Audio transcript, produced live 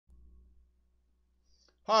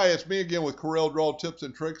Hi, it's me again with Corel Draw Tips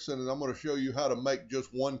and Tricks, and I'm going to show you how to make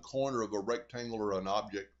just one corner of a rectangle or an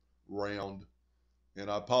object round. And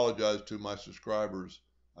I apologize to my subscribers.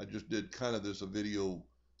 I just did kind of this a video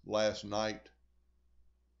last night,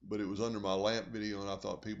 but it was under my lamp video, and I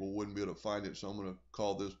thought people wouldn't be able to find it, so I'm going to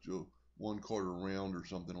call this to 1/4 round or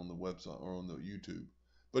something on the website or on the YouTube.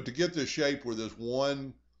 But to get this shape where this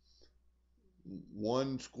one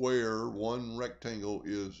square, one rectangle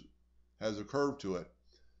has a curve to it.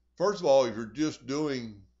 First of all, if you're just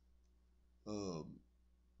doing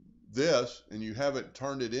this and you haven't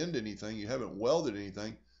turned it into anything, you haven't welded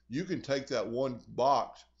anything, you can take that one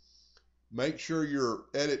box, make sure your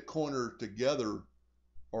edit corner together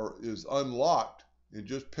is unlocked, and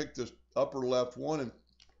just pick this upper left one and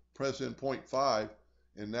press in 0.5,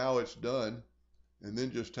 and now it's done. And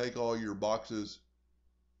then just take all your boxes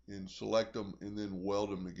and select them and then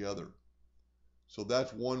weld them together. So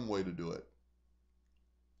that's one way to do it.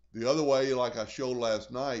 The other way, like I showed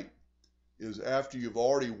last night, is after you've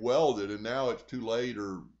already welded and now it's too late,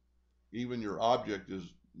 or even your object is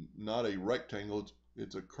not a rectangle,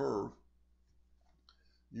 it's a curve.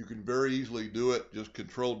 You can very easily do it. Just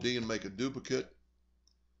Control D and make a duplicate.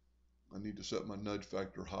 I need to set my nudge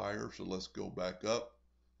factor higher, so let's go back up.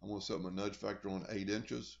 I'm going to set my nudge factor on 8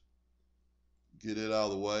 inches. Get it out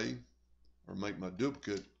of the way, or make my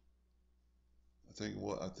duplicate. I think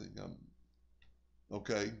I'm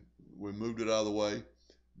okay. We moved it out of the way.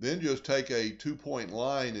 Then just take a 2-point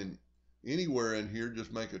line, and anywhere in here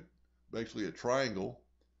just make it basically a triangle.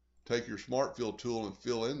 Take your Smart Fill tool and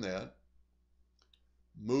fill in that.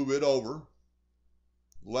 Move it over.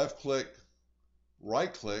 Left click,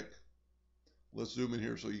 right click. Let's zoom in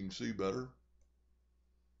here so you can see better.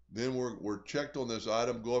 Then we're checked on this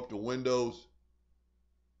item. Go up to Windows,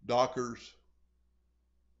 Dockers,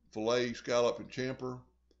 Fillet, Scallop, and Chamfer,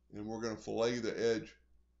 and we're going to fillet the edge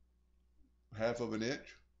 1/2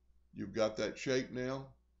 inch. You've got that shape now.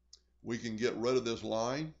 We can get rid of this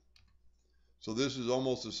line. So this is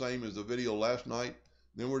almost the same as the video last night.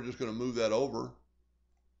 Then we're just going to move that over.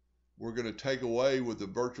 We're going to take away with the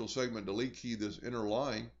virtual segment delete key this inner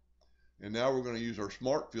line. And now we're going to use our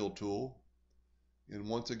Smart Fill tool. And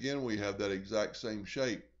once again, we have that exact same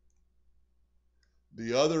shape.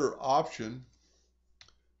 The other option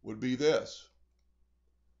would be this.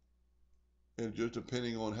 And just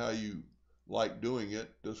depending on how you like doing it,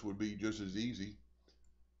 this would be just as easy.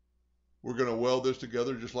 We're going to weld this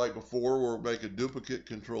together just like before. We'll make a duplicate,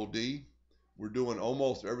 Control D. We're doing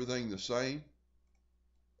almost everything the same,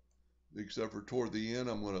 except for toward the end,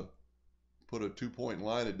 I'm going to put a 2-point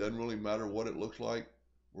line. It doesn't really matter what it looks like.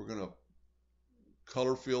 We're going to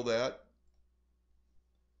color fill that.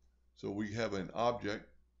 So we have an object.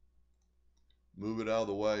 Move it out of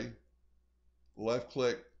the way. Left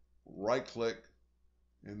click, right click,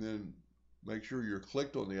 and then make sure you're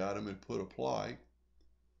clicked on the item and put apply.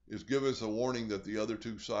 It's give us a warning that the other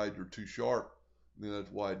two sides are too sharp, and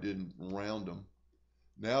that's why I didn't round them.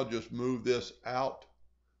 Now just move this out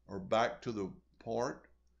or back to the part.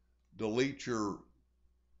 Delete your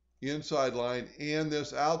inside line and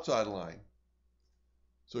this outside line.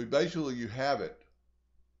 So basically you have it.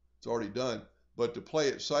 It's already done. But to play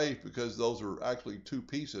it safe, because those are actually two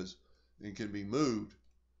pieces and can be moved,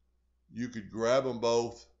 you could grab them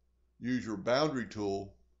both, use your boundary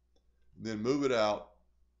tool, and then move it out,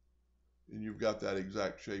 and you've got that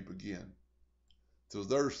exact shape again. So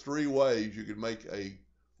there's 3 ways you could make a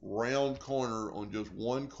round corner on just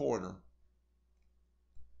one corner.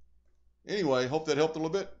 Anyway, hope that helped a little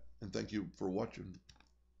bit, and thank you for watching.